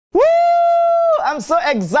I'm so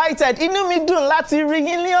excited. Inú mi dùn láti rí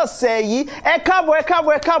yín ní ọ̀sẹ̀ yìí. Ẹ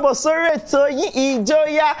káàbọ̀ sórí ètò yín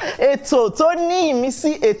Ìjóyà, ètò tó ní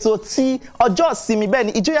ìmísí, ètò tí ọjọ́ ìsinmi.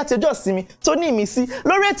 Bẹ́ẹ̀ni, Ìjóyà ti ọjọ́ ìsinmi tó ní ìmísí.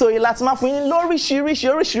 Lórí ètò yìí láti máa fún yín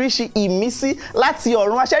lóríṣiríṣi ìmísí láti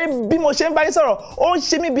ọ̀run. Àṣẹ bí mo ṣe ń bá yín sọ̀rọ̀, ó ń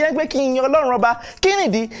ṣe mí bí ẹgbẹ́ kí n yan Ọlọ́run ọba. Kí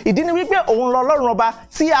nìdí? Ìdí ni wípé òun lọ Ọlọ́run ọba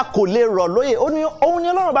tí a kò lè rọ̀ lóyè. Òun ni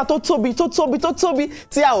Ọlọ́run ọba tó tóbi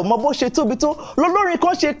tí a ò mọ bó ṣe tóbi tó. Lolórin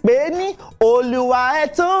kan ṣe pè é ní Olúwa ẹ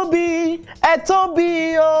tóbi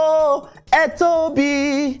o, ẹ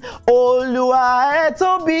tóbi, Olúwa ẹ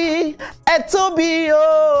tóbi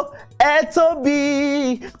o, ẹ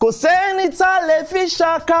tóbi, kò sẹ́ni tá lè fi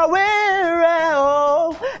ṣàkàwé rẹ̀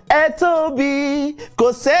o, ẹ tóbi,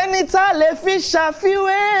 kò sẹ́ni tá lè fi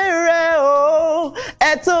ṣàfiwé rẹ̀ o,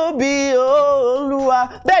 ẹ tóbi Olúwa.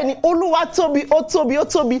 Bẹ́ẹ̀ni, Olúwa tóbi, ó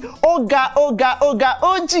tóbi, ó ga,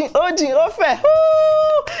 ó jìn, ó fẹ̀.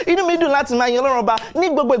 Inú mi dùn láti máa yin Ọlọ́run ọba ní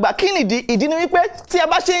gbogbo ìgbà. Kí nìdí? Ìdí ni wípé tí a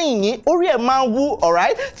bá ṣe ń yìn, orí ẹ̀ máa ń wú,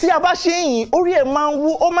 alright? Tí a bá ṣe ń yìn, orí ẹ̀ máa ń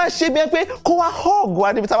wú, ó máa ń ṣe bí ẹni pé kó wá hug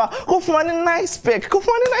wa níbi táwa, kó fún wa ní nice peck, kó fún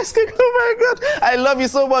wa ní nice cake. Oh my God, I love you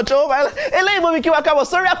so much. Oh my God. Eléyìí mo bí kí wa kábọ̀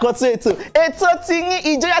sórí àkọ́tún ètò tí yín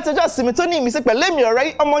Ìjóyà tọjọ́ ìsinmi tó ní ìmísí pẹ̀lú èmi ọ̀rẹ́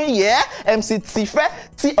yín ọmọ yín MC Tife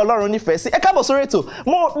tí Ọlọ́run nífẹ̀ẹ́ sí. Ẹ kábọ̀ sórí ètò.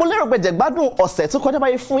 Mo lérò pé jẹ́ gbádùn ọ̀sẹ̀ tó kọjá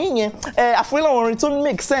báyìí fún yín yẹn. Àfúnilẹ̀ orin tó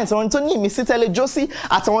make sense, orin tó ní ìmísí tẹ́lẹ̀ jó sí,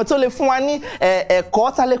 àtàwọn tó lè fún wa ní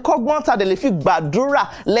ẹ̀kọ́ tá lè kọ́gbọ́n tá lè fi gbàdúrà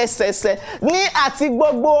lẹ́sẹẹsẹ ní àti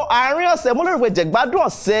gbogbo àárín ọ̀sẹ̀. Mo lérò pé jẹ́ gbádùn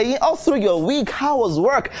ọ̀sẹ̀ yín all through your week. How was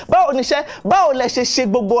work? Báwo níṣẹ́? Báwo lẹ ṣe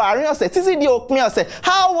gbogbo àárín ọ̀sẹ̀ títí di òpin ọ̀sẹ̀?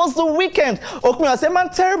 How was the weekend? Òpin ọ̀sẹ̀ máa ń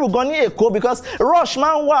terrible gan ní Èkó because rush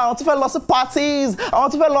máa ń wá àwọn tó fẹ́ lọ sí parties, àwọn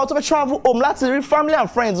tó fẹ́ travel home láti rí family and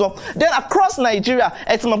friends wọn. Then across Nigeria,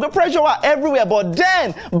 ẹ ti mọ̀ pé pressure wà everywhere, but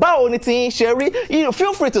then báwo ni ti yín ṣe rí?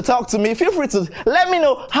 Feel free to talk to me. Feel free to let me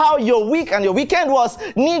know how your week and your weekend was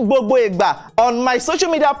ní gbogbo ìgbà on my social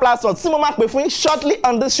media platforms tí mo máa pè fún yín shortly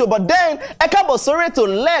on this show. But then ẹ káàbọ̀ sórí ètò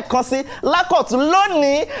lẹ́ẹ̀kan sí lákọ̀tún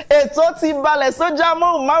lónìí. Ètò ti balẹ̀ sójà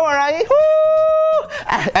móhùnmáwòrán yín.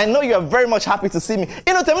 I know you are very much happy to see me.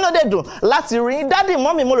 Inú tèmi náà dẹ̀ dùn láti rí yín. Daddy,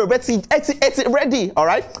 mommy, mo rò bẹ́ ti ready,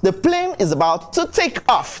 alright? The plane is about to take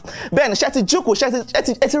off. Bẹ́ẹ̀ni, ṣé ti jókòó,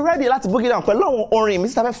 ṣé ti ready láti boogie down pẹ̀lú àwọn orin mi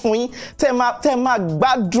tí ta fẹ́ fún yín tẹ́ máa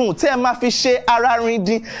gbádùn, tẹ́ máa fi ṣe ara rin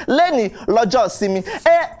dín lẹ́ni lọ́jọ́ ìsinmi.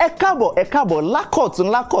 Ẹ káàbọ̀ lákọ̀tún.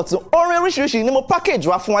 Orin oríṣiríṣi ni mo package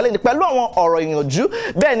wá fún wa lẹ́ni pẹ̀lú àwọn ọ̀rọ̀ ìyànjú.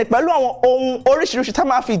 Bẹ́ẹ̀ni, pẹ̀lú àwọn ohun oríṣiríṣi tá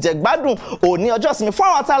máa fi jẹ gbádùn òní ọjọ́ ìsinmi fún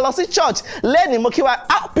àwọn tá lọ sí church lẹ́ni. Mo kí wa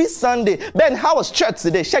happy Sunday. Bẹ́ẹ̀ni, how was church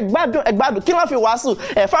today? Ṣé gbádùn kí wọ́n fi wàásù?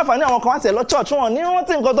 Fáfà ní àwọn kan àti ẹ̀ lọ church wọn ní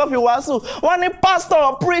rántí nǹkan tó fi wàásù. Wọ́n ní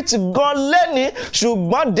pastor preach gan lẹ́ni,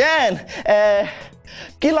 ṣùgbọ́n then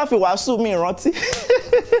kí ló fi wàásù mi rántí?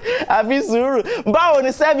 Àbí sùúrù. Báwo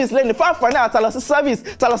ni service lẹ́ni? Fáfà ní àtàlọ́ sí service,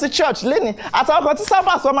 tàlọ́ sí church lẹ́ni. Àtàwọn kan tí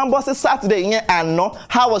sábàs wọn máa ń bọ́ sí Saturday ìyẹn àná.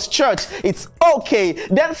 How was church? It's okay.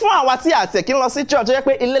 Then fún àwa tí àtẹ̀ kí ń lọ sí church, ó yẹ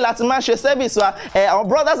pé ilé láti máa ń ṣe service wa. Our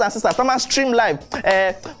brothers and sisters tó máa ń stream live.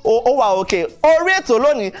 Ó wà okay. Orí ètò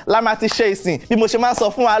lónìí la máa ti ṣe ìsìn. Bí mo ṣe máa ń sọ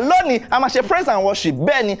fún wa lónìí, a máa ṣe praise and worship.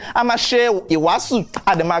 Bẹ́ẹ̀ ni, a máa ṣe ìwàásù,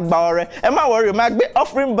 a dẹ̀ máa gba ọrẹ. Ẹ má worry, o máa gbé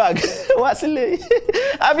offering bag wá sílé.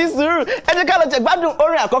 Àbí sùúrù. Ẹ jẹ́ ká lọ jẹ gbádùn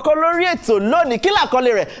orin àkọ́kọ́ lórí ètò lónìí. Kí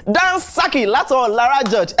l'àkọlé rẹ̀? Dansaki látọwọ́ Lara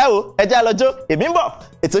George. Ẹ wo, ẹ jẹ́ á lọ jó. Èmi ń bọ̀.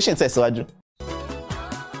 Ètò ṣì ń tẹ̀síwájú.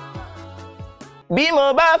 Bí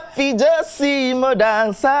mo bá fi jó sí mo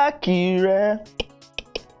dansaki rẹ̀.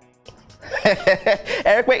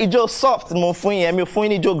 Ẹ rí pé ijó soft mo fún yín, mi ò fún yín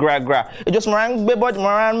ní ijó gragra. Ijó tí mo rà ń gbé bọ́ọ̀dì, mo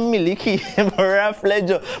rà ń mílíkì, mo rà ń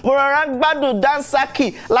flẹ́jọ, mo rà ń gbádùn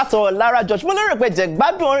Dansaki látọwọ́ Lara George. Mo lérò pé jẹ́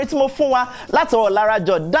gbádùn orin tí mo fún wa látọwọ́ Lara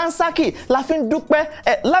George. Dansaki la fi ń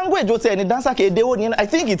dúpẹ́. Language ó tiẹ̀ ní Dansaki, èdè wo nìyẹn? I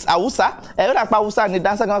think it's Hausa. Ó dà pa Hausa ní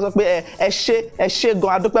Dansaki wọ́n sọ pé ẹ ṣé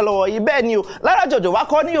gan, adúpẹ́ lọ́wọ́ yìí. Bẹ́ẹ̀ ni o, Lara George wá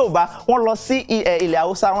kọ́ ní Yorùbá, wọ́n lọ sí ilẹ̀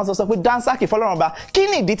Hausa, wọ́n sọ pé Dansaki fọlọ́run ọba. Kí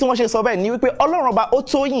ni ìdí tí wọ́n ṣe sọ bẹ́ẹ̀ ni wípé Ọlọ́run ọba ó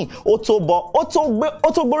tó yìn, ó tó bọ̀, ó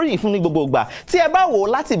tó gbóríyìn fún ní gbogbo ìgbà. Tí ẹ bá wò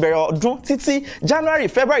láti bẹ̀rẹ̀ ọdún títí January,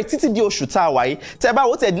 February títí di oṣù tá a wà yìí, tí ẹ bá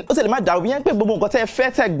wò ó tẹ̀lé má dàrú yẹn pé gbogbo nǹkan tẹ́ ẹ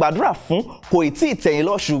fẹ́ tẹ́ gbàdúrà fún kò tí ì tẹ̀yìn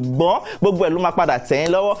lọ, ṣùgbọ́n gbogbo ẹ̀ ló máa padà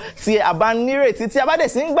tẹ̀yìn lọ́wọ́ tí a bá nírètí, tí a bá dẹ̀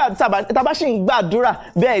sí ń gbàdúrà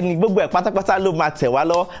bẹ́ẹ̀ ni gbogbo ẹ̀ pátápátá ló máa tẹ̀ wá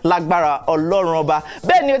lọ́wọ́ lágbára Ọlọ́run ọba.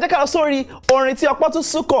 Bẹ́ẹ̀ ni ẹ jẹ́ ká lọ sórí orin tí ọpọ́ tún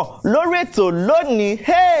súnkàn lórí ètò lónìí.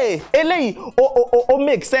 Eléyìí ó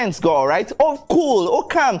make sense gan, alright? Ó cool, ó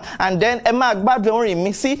calm, and then then ẹ máa gbádùn orin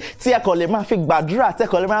mi sí tí ẹ kò lè máa fi gbàdúrà tẹ́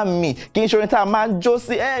kò lè máa mì kì í ṣe orin tá a máa jó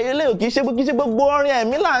sí eléyìí kì í ṣe gbogbo orin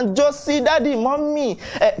ẹ̀mí là ń jó sí dádì mọ́mì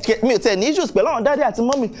mi ò tẹ̀ ní issues pẹ̀lú àwọn dádì àti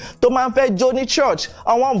mọ́mì tó máa ń fẹ́ jó ní church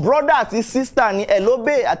àwọn brother àti sister ni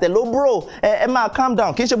ẹ̀lóbè àtẹ̀lóbro ẹ máa calm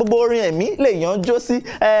down kì í ṣe gbogbo orin ẹ̀mí lèèyàn jó sí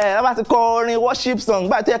ẹ bá ti kọ orin worship song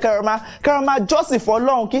gbà tí ẹ kẹrọ máa jọ́sìn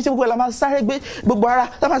fọ́lọ́run kì í ṣe gbogbo ẹ̀ la máa sáré gbé gbogbo ara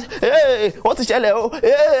ó ti ṣẹlẹ̀ o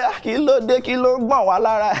kí ló dé kí ló gbọ̀n wá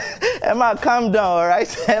lára ẹ máa calm down alright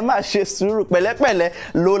ẹ máa ṣe sùúrù pẹ̀lẹ́pẹ̀lẹ́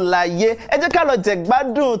ló láyé ẹ jẹ́ ká lọ jẹ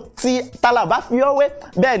gbádùn tí tàlàbà fi ọwé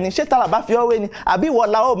bẹ́ẹ̀ ni ṣé tàlàbà fi ọwé ni àbí ìwọ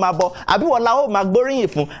la ó máa bọ àbí ìwọ la ó máa gbóríyìn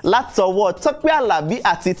fún látọwọ́ Tọ́pẹ́ Àlàbí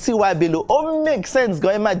àti Tiwa Bello ó make sense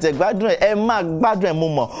gan ẹ máa jẹ gbádùn ẹ máa gbádùn ẹ mo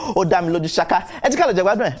mọ̀ ó dá mi lójú ṣáká ẹ jẹ́ ká lọ jẹ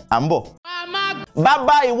gbádùn ẹ à ń bọ̀.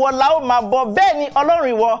 Bàbá ìwọ la ó máa bọ bẹ́ẹ̀ ni Ọlọ́run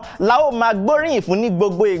ìwọ la ó máa gbóríyìn fún ní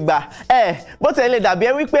gbogbo ìgbà bó tẹ̀ lè dàbí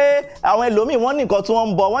ẹ wípé àwọn ẹlòmíì wọ́n ní nǹkan tí wọ́n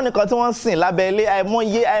ń bọ wọ́n ní nǹkan tí wọ́n ń sìn lábẹ́ ilé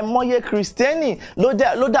àìmọye kìrìsìtẹ́nì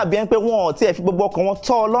ló dàbí ẹ pé wọn ò tiẹ̀ fi gbogbo ọkàn wọn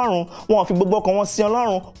tọ́ Ọlọ́run wọn ò fi gbogbo ọkàn wọn sin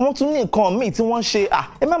Ọlọ́run wọ́n tún ní nǹkan míì tí wọ́n ṣe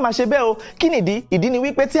ẹ má máa ṣe bẹ́ẹ̀ o kí nìdí ìdí ni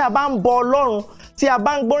wípé tí a bá ń bọ Ọlọ́run tí a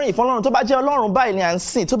bá ń gbóríyìn fún Ọlọ́run tó bá jẹ́ Ọlọ́run báyìí ni à ń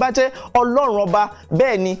sìn tó bá jẹ́ Ọlọ́run ọba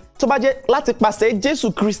bẹ́ẹ̀ ni tó bá jẹ́ láti pàṣẹ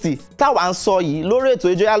Jésù Kristi táwa ń sọ yìí lórí ètò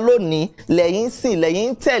Ìjọyà lónìí lẹ́yìn sìn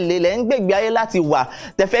lẹ́yìn tẹ̀lé lẹ́yìn gbègbè ayé láti wà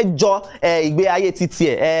tẹ́fẹ́ jọ ìgbé ayé titi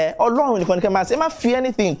ẹ̀ Ọlọ́run nìkan ni kẹ́ máa ṣe ẹ má fi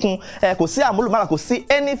anything kún kò sí àmúlùmálà kò sí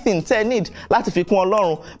anything tẹ́ need láti fi kún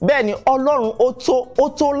Ọlọ́run bẹ́ẹ̀ ni Ọlọ́run ó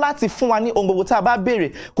tó láti fún wa ní ohun gbogbo tá a bá béèrè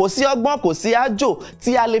kò sí ọgbọ́n kò sí àjò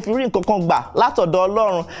tí a lè fi rí nǹkan kan gbà látọ̀dọ̀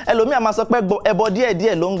Ọlọ́run ẹlòmíà máa sọ pé ẹbọ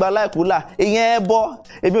díẹ̀díẹ̀ ló ń gba láìkúlà ìyẹn ẹbọ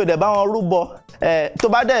èmi ò dẹ̀ bá wọn rúbọ tó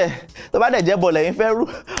bá dẹ̀ jẹ́ bọ̀ lẹ́yìn fẹ́ rú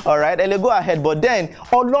alright ẹ lè go ahead but then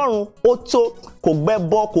Ọlọ́run ó tó kò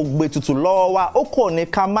gbẹ́bọ kò gbètùtù lọ́wọ́ wa ó kò ní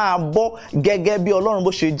ká máa bọ́ gẹ́gẹ́ bí Ọlọ́run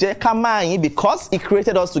bó ṣe jẹ́ ká máa yìn because he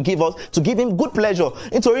created us to give him good pleasure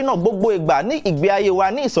nítorí náà gbogbo ìgbà ní ìgbé ayé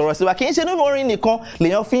wa ní ìsọ̀rọ̀ sí wa kì í ṣe nínú orin nìkan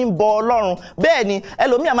lèèyàn fi ń bọ Ọlọ́run bẹ́ẹ̀ ni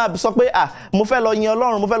ẹlòmíà máa sọ pé mo fẹ́ lọ yin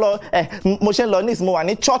Ọlọ́run mo fẹ́ lọ mo ṣe ń lọ ní ìsìn mo wà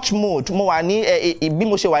ní church mode mo wà ní bí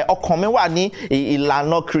mo ṣe wà ọkàn mi wà ní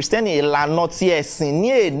ìlànà Kristẹni ìlànà ti ẹ̀sìn ní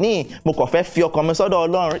èní mo kàn fẹ́ fi ọkàn mi sọ́dọ̀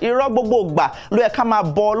Ọlọ́run irọ́ gbogbo ìgbà ló yẹ ká máa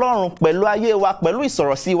bọ Ọlọ́run pẹ̀lú ayé wa pẹ̀lú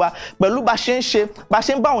ìsọ̀rọ̀ sí wa pẹ̀lú bá ṣe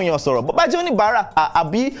ń bá àwọn èèyàn sọ̀rọ̀ bó bá jẹ́ oníbàárà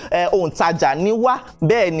àbí òǹtajà ni wá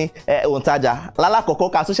bẹ́ẹ̀ ni òǹtajà lálákọ̀ọ́kọ́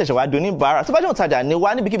ká tún ṣẹ̀ṣẹ̀ wá di oníbàárà tó bá jẹ́ òǹtajà ni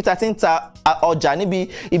wá níbikíbi tá a ti ń ta ọjà níbi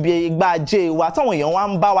ibi ìgbà ajé wa táwọn èèyàn wá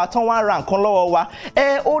ń bá wa tán wá ń ra nǹkan lọ́wọ́ wa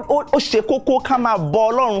ó ṣe kókó ká máa bọ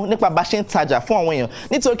Ọlọ́run nípa bá ṣe ń tajà fún àwọn èèyàn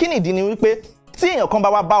nítorí kí nìdí ni wípé tí èèyàn kan bá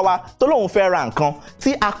wá tó lóun fẹ́ ra nǹkan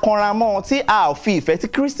tí a kanra mọ́ tí a ò fi ìfẹ́ tí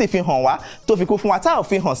Kristi fi hàn wá tó fi kú fún wa tá ò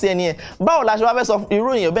fi hàn sí ẹni yẹn báwo la ṣe wá fẹ́ sọ irú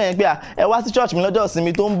èèyàn bẹ́ẹ̀ pé ẹ wá sí church mi lọ́jọ́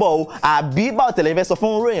ìsinmi tó ń bọ̀ o àbí báwo tẹ̀lé fẹ́ sọ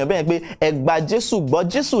fún irú èèyàn bẹ́ẹ̀ pé ẹ gba Jésù gbọ́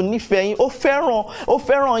Jésù nífẹ̀ẹ́ yín ó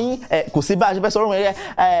fẹ́ràn yín kò sí bá a ṣe fẹ́ sọ orun yẹn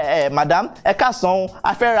madam ẹ káàsán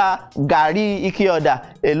a fẹ́ ra gàrí ike ọ̀dà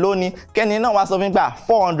èló ni kẹ́ni náà wá sọ fún mi gbà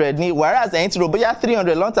 400 ni whereas ẹ̀yin ti rò bóyá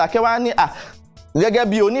 300 lọ́ntà kẹwàá ní gẹ́gẹ́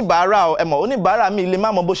bí oníbàárà ẹ mọ̀ oníbàárà mi lè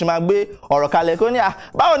má mọ bó ṣe máa gbé ọ̀rọ̀ kalẹ̀ kó ní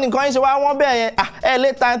báwo ni nǹkan yín ṣe wá wọ́n bẹ́ẹ̀ yẹn ẹ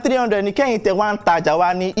lè ta 300 ní kẹ́yìn tẹ̀ wá ń tajà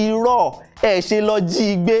wá ní irọ́ ẹ ṣe lọ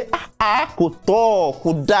jí gbé kò tọ́ kò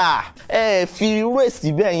dáa ẹ fi irú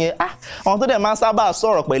èsì bẹ́ẹ̀ yẹn àwọn tó dẹ̀ máa ń sábà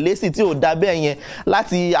sọ̀rọ̀ pẹ̀lú èsì tí ò dá bẹ́ẹ̀ yẹn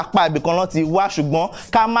láti apá ibìkan lọ́n ti wá ṣùgbọ́n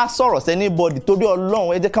ká má sọ̀rọ̀ sẹ́ni bọ́dì torí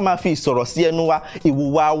Ọlọ́run ẹ jẹ́ ká máa fi ìsọ̀rọ̀ sí ẹnu wa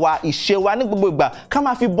ìwùwà wa ìṣe wa ní gbogbo ìgbà ká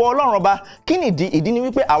máa fi bọ Ọlọ́run ọba kí nìdí ìdí ni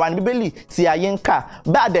wípé àwa ní Bíbélì tí ayé ń kà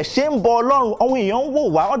bá a dẹ̀ ṣe ń bọ Ọlọ́run àwọn èèyàn ń wò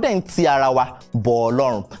wá ọ́ dẹ̀ ń ti ara wa bọ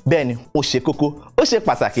Ọlọ́run bẹ́ẹ̀ ni ó ṣe kókó ó ṣe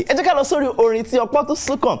pàtàkì ẹ jẹ́ ká lọ sórí orin tí ọpọ́ tó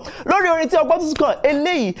sún kàn lórí orin tí ọpọ́ tó sún kàn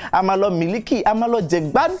eléyìí a máa lọ mílíkì a máa lọ jẹ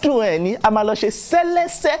gbádùn ẹ̀ ní a máa lọ ṣe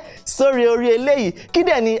sẹ́lẹ́sẹ́ sórí orí eléyìí kí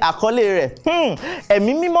dẹ̀ ni àkọlé rẹ̀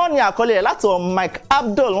ẹ̀mí mímọ́ ni àkọlé rẹ̀ látọ̀ Mike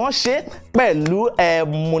Abdul wọ́n ṣe pẹ̀lú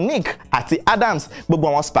Monique àti Adams gbogbo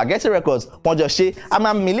àwọn Spaghetti Records wọ́n jọ ṣe a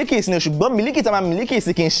máa mílíkì sí ni ṣùgbọ́n mílíkì tá a máa mílíkì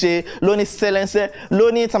sí kì í ṣe lóní sẹ́lẹ́sẹ́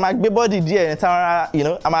lóní tá a máa gbé bọ́dì díẹ̀ ní tá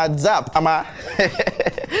a máa zap a máa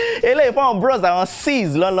eléyìí fún àwọn bros àwọn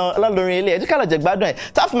C's lọ́lọ́rin eléyìí ẹ jẹ́ ká lọ jẹ gbádùn ẹ̀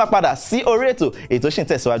tá a fi máa padà sí orí ètò ṣì ń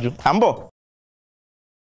tẹ̀síwájú à ń bọ̀.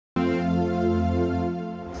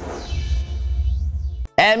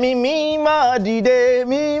 Ẹ̀mí mímọ́ dìde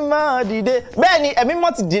mímọ́ mímọ́ dìde bẹ́ẹ̀ ni ẹ̀mí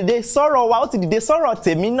mímọ́ ti dìde sọ̀rọ̀ wa ó ti dìde sọ̀rọ̀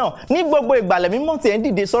tèmi náà ní gbogbo ìgbà lẹ̀mí mímọ́ ti ẹ̀ ń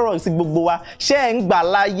dìde sọ̀rọ̀ sí gbogbo wa ṣé ẹ̀ ń gbà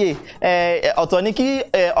láàyè ọ̀tọ̀ ni kí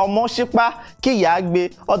ọmọ ṣípá kí ìyá gbé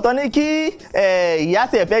ọ̀tọ̀ ni kí ìyá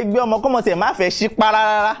tiẹ̀ fẹ́ gbé ọmọ kọ́mọ tiẹ̀ má fẹ́ ṣípá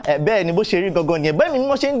rárá bẹ́ẹ̀ ni bó ṣe rí gangan nìyẹn bẹ́ẹ̀ ni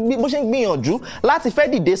bó ṣe ń gbìyànjú láti fẹ́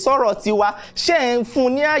dìde sọ̀rọ̀ tiwa ṣé ẹ̀ ń fún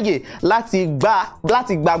ní àyè láti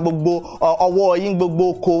gba gbogbo ọwọ́ yín gbogbo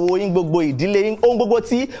okòwò yín gbogbo ìdílé yín ohun gbogbo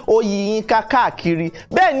tí ó yí yín káàkiri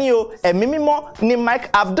bẹ́ẹ̀ ni o ẹ̀mí mímọ́ ni Mike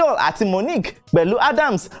Abdul àti Monique pẹ̀lú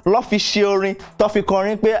Adams ló fi ṣe orin tó fi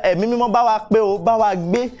kọrin pé ẹ̀mí mímọ́ bá wa pé o bá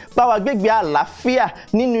wa gbégbé àlàáfíà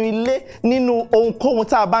nínú ilé nínú ohunkóhun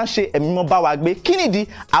tá a bá ń ṣe ẹ̀mí mímọ́ bá wa gbé kí nìdí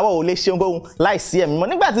àwa ò lè ṣe ohunkóhun láìsí ẹ̀mí mímọ́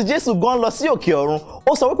nígbà tí Jésù gan lọ sí òkè ọ̀run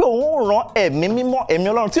ó sọ wípé òun ò rán ẹ̀mí mímọ́ ẹ̀mí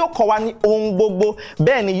Ọlọ́run tí ó kọ́ wa ní ohun gbogbo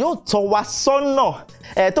bẹ́ẹ̀ ni yóò tọ́ wa sọ́nà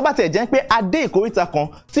tó bá tiẹ̀ jẹ́ pé a dé ìkóríta kan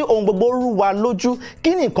tí ohun gbogbo rú wa lójú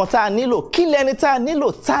kí ni nǹkan tá a nílò kí lẹni tá a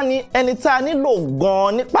nílò ta ni ẹni tá a nílò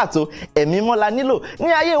gan-an ní pàtó ẹ̀mí mímọ́ la nílò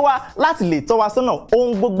ní ayé wa láti lè tọ́ wa sọ́nà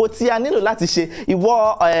ohun gbogbo tí a nílò láti ṣe ìwọ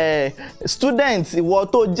student ìwọ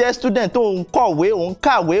tó jẹ́ student tó ń kọ̀wé òun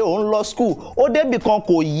kàwé òun lọ school ó débì kan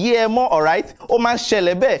kò yé ẹ mọ́ alright ó máa ń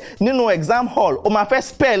ṣẹlẹ̀ bẹ́ẹ̀ nínú exam hall ó máa fẹ́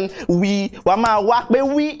spell wí wàá máa wá pé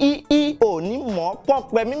wí í ò ní mọ̀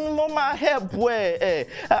pọ̀pẹ́ mímọ́ máa help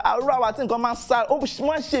àrùn àwa tí nǹkan máa ń sá ó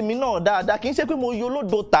máa ń ṣe mí náà dáadáa kì í ṣe pé mo yọ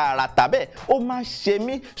olódo tààràtà bẹ́ẹ̀ ó máa ń ṣe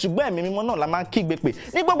mí ṣùgbọ́n ẹ̀mí mímọ́ náà la máa ń kígbe pè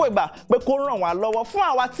ní gbogbo ìgbà pé kó ràn wá lọ́wọ́ fún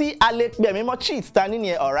àwa tí a lè pe ẹ̀mí mímọ́ cheat ta ní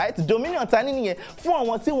nìyẹn alright dominion ta ní nìyẹn fún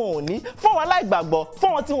àwọn tí wọn ò ní fún àwọn aláìgbàgbọ́ fún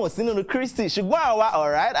àwọn tí wọn ò sí nínú Kristi ṣùgbọ́n àwa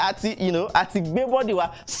alright àti gbé bọ́dì wa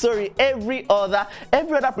sórí every other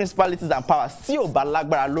principalities and powers tí ò bá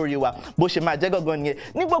lágbára lórí wa bó ṣe máa jẹ́ gangan nìyẹn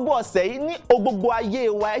ní gbogbo ọ̀sẹ̀ yìí ní gbogbo ayé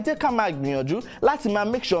wa ẹ jẹ́ ká máa gbìyànjú láti máa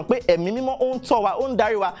make sure pé ẹ̀mí mímọ́ ó ń tọ́ wa ó ń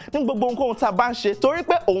darí wa ní gbogbo ohunkóhun tá a bá ń ṣe torí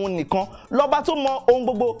pé òun nìkan lọ́ba tó mọ ohun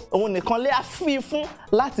gbogbo òun nìkan lé àfi fún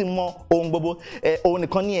láti mọ ohun gbogbo òun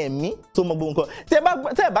nìkan ni ẹ̀mí tó mọ gbogbo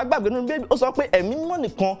nǹkan tẹ́ ẹ bá gbàgbé nínú bíbélì ó sọ pé ẹ̀mí mímọ́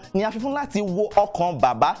nìkan ni a fi fún láti wo ọkàn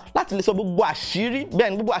bàbá láti lè sọ gbogbo àṣírí bẹ́ẹ̀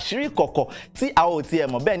ni gbogbo àṣírí ìkọ̀kọ̀ tí a ò tiẹ̀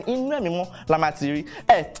mọ̀ bẹ́ẹ̀ ni inú ẹ̀mí mímọ́ la máa ti rí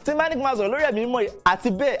tí máa ní kí n máa sọ̀rọ̀ lórí ẹ̀mí mímọ́ yìí àti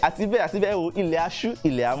bẹ́ẹ̀ o ilẹ̀ aṣú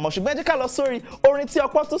ilẹ̀ àmọ́ ṣùgbọ́n ẹ jẹ́ ká lọ sórí orin tí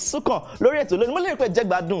ọpọ́ tó súnkàn lórí ètò lónìí mo lérò pé jẹ́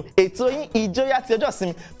gbádùn ètò yín ìjóyà ti ọjọ́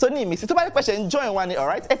ìsinmi tó ní ìmísí tó bá ní pẹ̀ṣẹ̀ ń join wa ni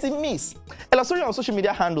alright ẹ ti miss ẹ lọ sórí àwọn social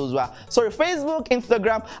media handles wa sórí Facebook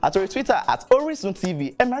Instagram àti orí Twitter @Orisun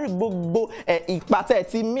TV ẹ máa rí gbogbo ipa tẹ́ ẹ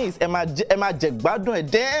ti miss ẹ máa jẹ gbádùn ẹ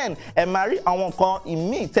then ẹ máa rí àwọn nǹkan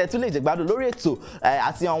ìmíì tẹ́ ẹ tún lè jẹ gbádùn lórí ètò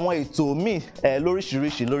àti àwọn ètò míì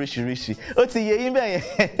lóríṣiríṣi ó ti yé yín bẹ́ẹ̀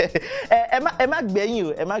yẹn ẹ má gbẹ̀yìn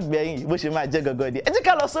o ẹ má gbẹ̀yìn bó ṣe máa jẹ́ gangan ni ẹ jẹ́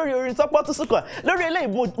ká lọ sórí orin tọ́pọ́ tó súnkàn lórí eléyìí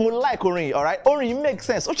mo like orin yìí alright orin yìí make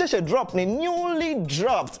sense ó ṣẹ̀ṣẹ̀ drop ni newly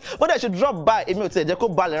dropped bó dẹ̀ ṣe drop by èmi ò tiẹ̀ jẹ́ kó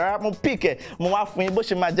balẹ̀ rárá mo pick ẹ̀ mo wá fún yín bó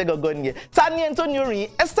ṣe máa jẹ́ gangan nìyẹn ta ni ẹni tó ní orin yìí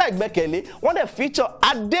Esther Ìgbẹ́kẹ̀lé wọ́n dẹ̀ feature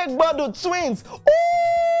Adégbodò twins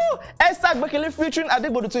Esther Ìgbẹ́kẹ̀lé featuring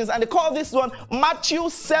Adégbodò twins and they call this one Matthew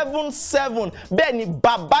 7:7 bẹ́ẹ̀ ni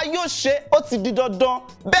bàbá yóò ṣe ó ti di dandan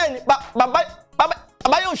bẹ́ẹ̀ ni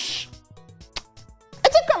bàbá yóò ṣe ẹ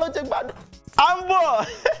jẹ́ ká lọ jẹ gbádùn à ń bọ̀.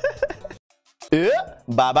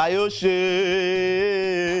 Bàbá yóò ṣe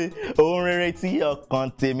ohun rere tí ọkàn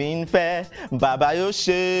tèmi ń fẹ́ bàbá yóò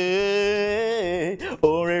ṣe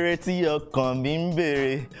ohun rere tí ọkàn mi ń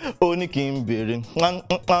béèrè ó ní kí n béèrè.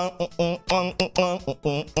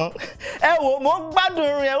 ẹ wò mo gbádùn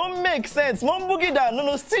orin ẹ ó make sense mo ń boogie down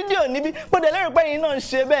nínú studio níbí bó dẹ̀ lérò pé yín náà ń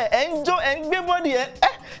ṣe bẹ́ẹ̀ ẹ ń jó ẹ ń gbé bọ́dì ẹ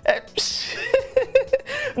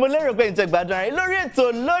mo lérò pé ìjẹ gbádùn ara lórí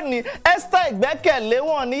ètò lónìí Esther Ìgbẹ́kẹ̀lé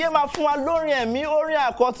wọn ni yé máa fún wa lórin ẹ̀mí orin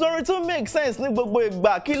àkọ́tún orin tó make sense ní gbogbo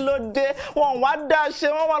ìgbà kí ló dé wọn wá dá ṣe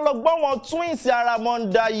wọn wá lọ gbọ́ wọn twins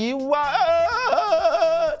àràmọ̀ǹdà yìí wá.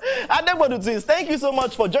 Adégbodò twins thank you so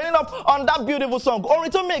much for joining up on that beautiful song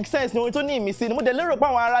orin tó make sense ni orin tó ní ìmísí ni mo dẹ̀ lérò pé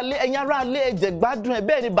àwọn aráalé ẹ̀yin aráalé ẹ̀jẹ̀ gbádùn ẹ̀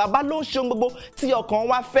bẹ́ẹ̀ ni bàbá ló ń ṣe gbogbo tí ọkàn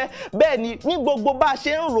wa fẹ́ bẹ́ẹ̀ ni ní gbogbo bá a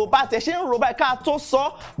ṣe ń rò bá a tẹ̀ ṣe ń rò báyìí ká tó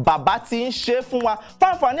sọ bàbá ti ń ṣe fún wa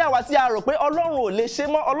fáǹfààní àwa tí a rò pé ọlọ́run ò lè ṣe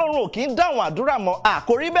mọ́ ọlọ́run ò kì í dáhùn àdúrà mọ́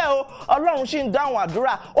kò rí bẹ́ẹ̀ o ọlọ́run ṣì ń dáhùn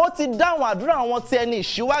àdúrà ó ti dáhùn àdúrà wọn ti ẹni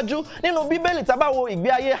ìṣíwájú nínú bíbélì tá bá wo ìgbé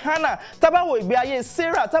ayé Hannah tá bá wo ìgbé ayé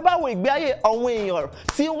Sarah tá bá wo ìgbé ayé àwọn èèyàn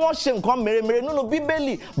tí wọ́n ṣe nǹkan mèremère nínú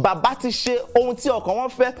bíbélì bàbá ti ṣe ohun tí ọkàn wọn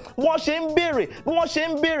fẹ́ wọ́n ṣe ń béèrè bí wọ́n ṣe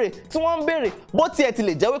ń béèrè tí wọ́n ń béèrè bó tiẹ̀ ti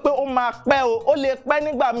lè jẹ́ wípé ó máa pẹ́ o ó lè pẹ́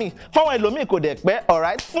nígbà míì fáwọn ẹlòmíì kò dẹ̀ pẹ́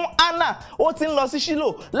alright fún Hannah ó ti ń lọ sí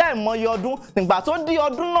Ṣílò láìmọye ọdún nígbà tó di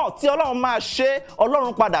ọdún náà tí ọlọ́run máa ṣe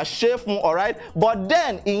ọlọ́run padà ṣe fún alright but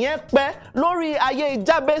then ìyẹn pẹ́ lórí ayé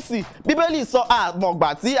Jábésì bíbélì sọ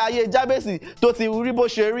àmọ̀gbà tí ayé Jábésì tó ti rí bó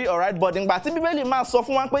ṣe rí alright but nígbà tí bíbélì máa sọ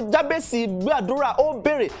fún wa pé Jábésì gbàdúrà ó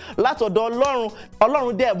béèrè látọ̀dọ̀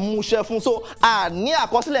Ọlọ́run dẹ̀ múṣẹ fún. So ní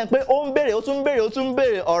àkọsílẹ̀ pé ó ń béèrè ó tún ń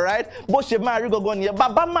béèrè alright bó ṣe máa rí gangan nìyẹn.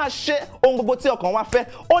 Bàbá máa ṣe ohun gbogbo tí ọkàn wa fẹ́,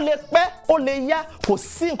 ó lè pẹ́ ó lè yá, kò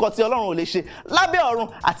sí nǹkan tí Ọlọ́run ò lè ṣe lábẹ́ ọ̀run.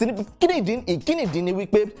 Àti ìdí ni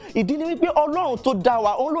wípé Ọlọ́run tó dá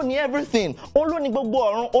wa, òun ló ní everything, òun ló ní gbogbo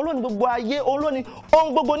ọ̀run, òun ló ní gbogbo ayé, òun ló ní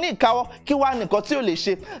ohun gbogbo ní ìkáwọ́. Kí wá nìkan tí ò lè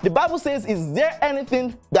ṣe? The Bible says, is there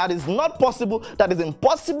anything that is not possible, that is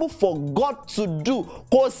impossible for God to do?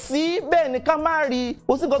 Kò sí, bẹ́ẹ̀ ni ká má rí,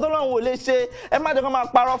 kò sí nǹkan tọ́lọ́run ò lè ṣe. Ẹ má jẹ́ kó máa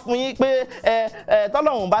parọ́ fún yín pé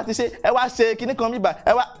tọ́lọ́run bá ti ṣe, ẹ wá ṣe kinní kan bíbà,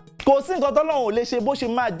 ẹ wá kò sí nǹkan tọ́lọ́run ò lè ṣe bó ṣe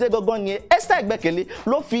máa jẹ́ gangan nìyẹn. Esther Ìgbẹ́kẹ̀lé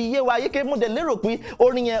ló fi yé wa yéké. Mo dẹ̀ lérò pé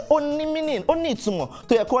orin yẹn ó ní meaning, ó ní ìtumọ̀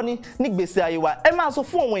tó yẹ kó ní nígbèsè ayé wa. Ẹ máa sọ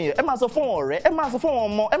fún àwọn èèyàn, ẹ máa sọ fún àwọn ọ̀rẹ́, ẹ máa sọ fún àwọn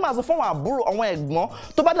ọmọ, ẹ máa sọ fún àwọn àbúrò, àwọn ẹ̀gbọ́n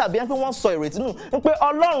tó bá dàbí ẹni pé wọ́n sọ ìrètí nù pé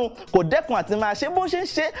Ọlọ́run kò dẹ́kun àti máa ṣe bó ṣe ń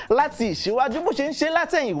ṣe láti ìṣíwájú, bó ṣe ń ṣe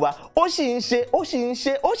látẹ̀yìnwá, ó sì ń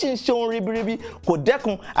ṣe ohun ribiribi, kò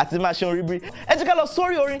dẹ́kun àti máa ṣe ohun ribiribi. Ẹ jẹ́ ká lọ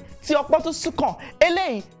sórí orin tí ọpọ́ tó súnkàn.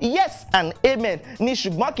 Eléyìí yes and amen ni,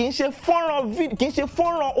 ṣùgbọ́n kì í ṣe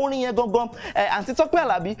fọ́nrán orin yẹn gangan. Àǹtí Tọ́pẹ́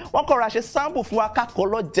Àlàbí wọ́n kọ́ra ṣe sample fún wa kákọ́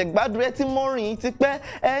lọ jẹ̀gbádùn ẹ tí mo rìn ti pẹ́,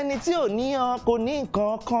 ẹni tí ò níyan kò ní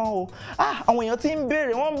nǹkan kan o. Àwọn èèyàn ti ń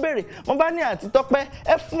béèrè, wọ́n bá ní Àǹtí Tọ́pẹ́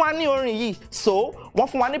ẹ fún wa ní orin yìí. So wọ́n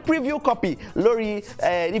fún wa ní preview copy lórí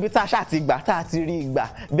ibi tá a ṣáà ti gbà, tá a ti rí ìgbà.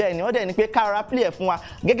 Bẹ́ẹ̀ ni wọ́n dẹ̀ ní pé kára play ẹ̀ fún wa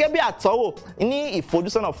gẹ́gẹ́ bí àtọ́wò ní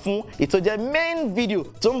ìfojúsọ́nà fún ìtọ́jẹ́ main video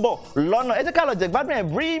tó ń bọ̀ lọ́nà. Ẹ jẹ́ ká lọ jẹ̀gbádùn ẹ̀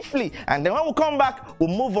briefly, and then when we come back we'll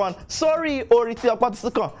move on sórí orin tí ọpọ́ tó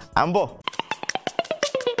súnkàn. À ń bọ̀.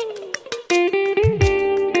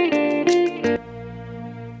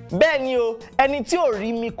 Bẹ́ẹ̀ ni o, ẹni tí ò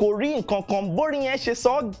rí mi kò rí nǹkan kan, bórin yẹn ṣe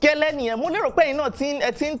sọ gẹ́lẹ́ nìyẹn. Mo lérò pé ẹ̀yin náà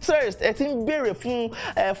ẹ ti ń thirst, ẹ ti ń béèrè fún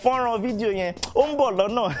fọ́nrán fídíò yẹn. Ó ń bọ̀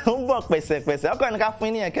lọ́nà, ó ń bọ̀ pẹ̀sẹ̀pẹ̀sẹ̀. Ọkọ̀ ẹni ká fún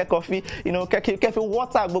yín nìyẹn kẹ́kọ̀ọ́ fi kẹ́fi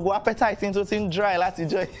water gbogbo appetite tó ti ń dry láti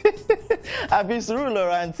jọ àbí sùúrù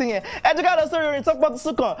lọ̀rọ̀ àǹtí yẹn. Ẹ jẹ́ ká lọ sórí orin tọ́pọ́ tó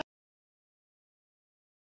súnkàn.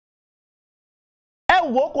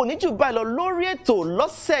 Wo kò ní jù báyìí lọ lórí ètò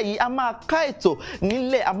lọ́sẹ̀ yìí. A máa ká ètò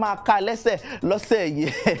nílẹ̀, a máa ká lẹ́sẹ̀ lọ́sẹ̀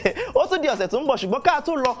yìí. Ó tún di ọ̀sẹ̀ tó ń bọ̀, ṣùgbọ́n ká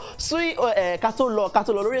tó lọ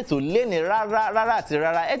lórí ètò léni rárá àti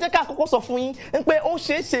rárá. Ẹ jẹ́ ká kọ́kọ́ sọ fún yín pé ó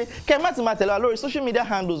ṣeé ṣe kẹ́ má ti máa tẹ̀lé wa lórí social media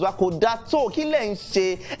handles wa, kò dá tó. Kí lẹ̀ ń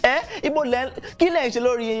ṣe kí lẹ̀ ń ṣe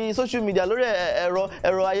lórí social media, lórí ẹ̀rọ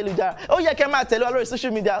ayélujára? Ó yẹ kẹ́ máa tẹ̀lé wa lórí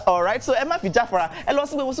social media, alright? So ẹ má fi jáfara, ẹ lọ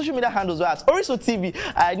sí gbogbo social media handles wa at Orisun TV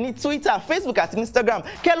ní Twitter, Facebook àti Instagram.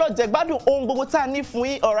 Kẹ́ lọ jẹ̀gbádùn ohun gbogbo tá a ní fún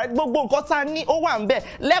yín, alright? Gbogbo nǹkan tá a ní ó wà ń bẹ̀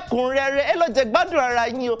lẹ́kùnrẹ́rẹ́. Ẹ lọ jẹ̀gbádùn ara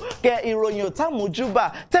yín o. Kẹ́ ìròyìn ò tá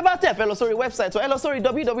mójúbà. Tẹ́ bá tẹ̀ fẹ́ lọ sórí website wa, ẹ lọ sórí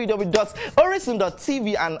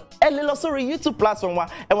www.orisun.tv, and ẹ lè lọ sórí YouTube platform wa,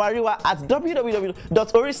 ẹ wá rí wa at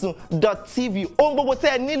www.orisun.tv. Ohun gbogbo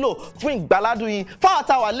tẹ́ ẹ nílò fún ìgbàládùn yín. Fáwọn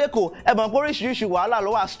táwa lẹ́kọ̀ọ́, ẹ mọ̀ pé oríṣiríṣi wàhálà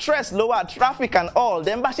ló wà, stress ló wà, traffic and all.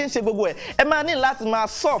 Then bá ṣe ń ṣe gbogbo ẹ̀, ẹ máa ní láti máa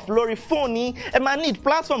surf lórí fóònù yín. Ẹ máa need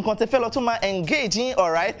platform kan tẹ́ fẹ́ lọ tó máa engage yín,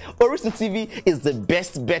 alright? Orisun TV is the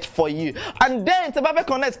best bet for you. And then tẹ́ bá fẹ́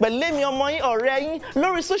connect pẹ̀lú èmi ọmọ yín, ọ̀rẹ́ yín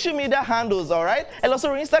lórí social media handles, alright? Ẹ lọ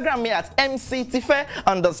sórí Instagram mi at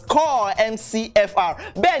mctife_mcfr.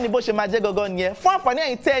 Bẹ́ẹ̀ ni bó ṣe máa jẹ́ gangan nìyẹn. Fún àǹfààní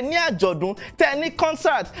ẹ̀yin tẹ́ ẹ ní àjọ̀dún, tẹ́ ẹ ní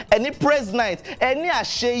concert, ẹ ní praise night, ẹ ní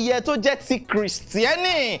àṣeyẹ tó jẹ́ ti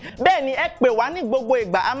Kristẹni. Bẹ́ẹ̀ ni ẹ pè wá ní gbogbo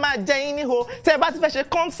ìgbà, a máa jẹ́ yín níhò. Tẹ́ ẹ bá ti fẹ́ ṣe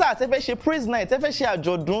concert, ẹ fẹ́ ṣe praise night, ẹ fẹ́ ṣe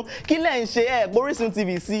àjọ̀dún, kí lẹ̀ ń ṣe Orisun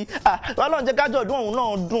TV sí? Ọlọ́run jẹ́ kájọ̀dún òun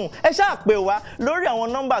náà dùn. Ẹ ṣáà pè wá lórí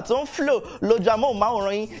àwọn nọ́mbà tó ń flow lójú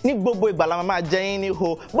amóhùnmáwòrán yín ní gbogbo ìgbà la máa jẹ́ yín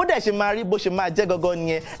níhò. Bó dẹ̀ ṣe máa rí, bó ṣe máa jẹ́ gangan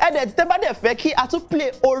nìyẹn. Ẹ dẹ̀ tẹ́ bá dẹ̀ fẹ́ kí a tún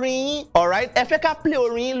play orin yín, alright? Ẹ fẹ́ ká play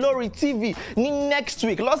orin yín lórí TV ní next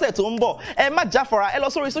week, lọ́sẹ̀ tó ń bọ̀. Ẹ má jáfara, ẹ lọ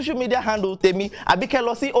sórí social media handle tèmi àbí kẹ́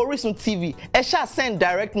lọ sí Orisun TV. Ẹ ṣáà send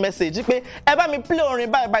direct message pé ẹ bá mi play orin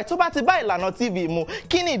báyìí tó bá ti bá ìlànà TV mu.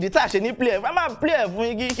 Kí ni ìdí tá a ṣe ní play ẹ̀? Ẹ máa play ẹ̀ fún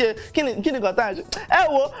yín kí ni nǹkan tá a ṣe? Ẹ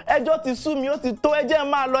wo, ẹjọ́ ti sú mi, ó ti tó, ẹ jẹ́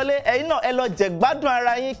máa lọlé. Ẹ̀yin náà ẹ lọ jẹ̀gbádùn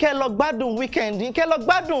ara yín, kẹ́ lọ gbádùn weekend yín, kẹ́ lọ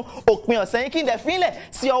gbádùn òpin ọ̀sẹ̀ yín. Kí n dẹ̀ fílẹ̀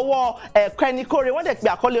sí ọwọ́ Kẹ́nikóre. Wọ́n dẹ̀ pe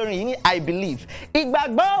àkọlé orin yìí ní I believe.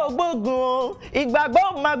 Ìgbàgbọ́ ògbógun o,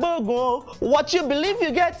 ìgbàgbọ́ máa gbógun o. What you believe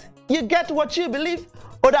you get what you believe.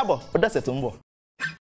 Ó dàbọ̀, ó dọ̀sẹ̀ tó ń bọ̀.